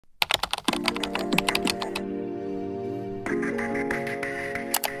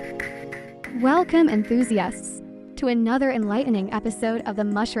Welcome, enthusiasts, to another enlightening episode of the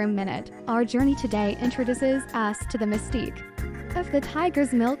Mushroom Minute. Our journey today introduces us to the mystique of the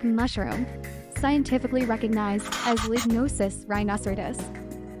tiger's milk mushroom, scientifically recognized as Lignosus rhinoceros.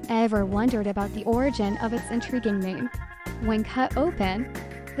 Ever wondered about the origin of its intriguing name? When cut open,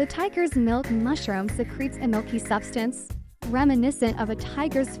 the tiger's milk mushroom secretes a milky substance reminiscent of a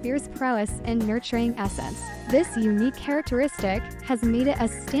tiger's fierce prowess and nurturing essence. This unique characteristic has made it a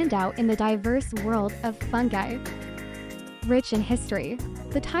standout in the diverse world of fungi. Rich in history,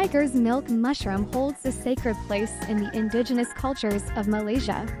 the tiger's milk mushroom holds a sacred place in the indigenous cultures of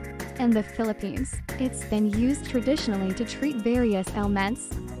Malaysia and the Philippines. It's been used traditionally to treat various ailments,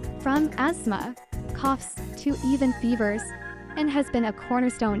 from asthma, coughs, to even fevers, and has been a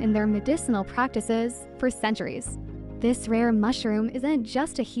cornerstone in their medicinal practices for centuries. This rare mushroom isn't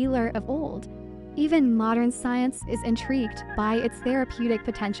just a healer of old. Even modern science is intrigued by its therapeutic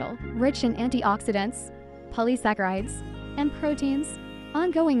potential. Rich in antioxidants, polysaccharides, and proteins,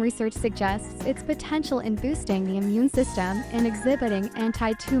 ongoing research suggests its potential in boosting the immune system and exhibiting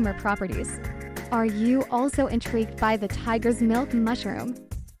anti-tumor properties. Are you also intrigued by the tiger's milk mushroom?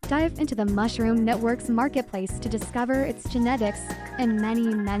 Dive into the Mushroom Network's marketplace to discover its genetics and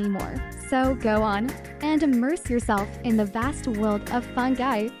many more. So go on and immerse yourself in the vast world of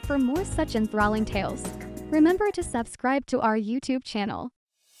fungi for more such enthralling tales. Remember to subscribe to our YouTube channel.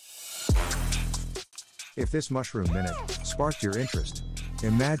 If this Mushroom Minute sparked your interest,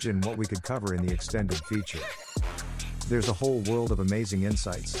 imagine what we could cover in the extended feature. There's a whole world of amazing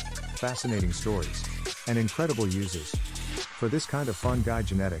insights, fascinating stories, and incredible uses for this kind of fungi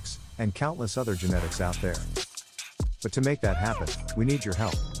genetics, and countless other genetics out there. But to make that happen, we need your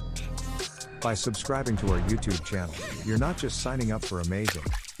help. By subscribing to our YouTube channel, you're not just signing up for amazing,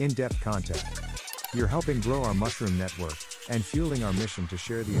 in-depth content. You're helping grow our Mushroom Network, and fueling our mission to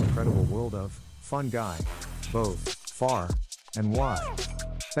share the incredible world of fungi, both far and wide.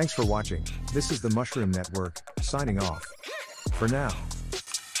 Thanks for watching. This is the Mushroom Network, signing off. For now.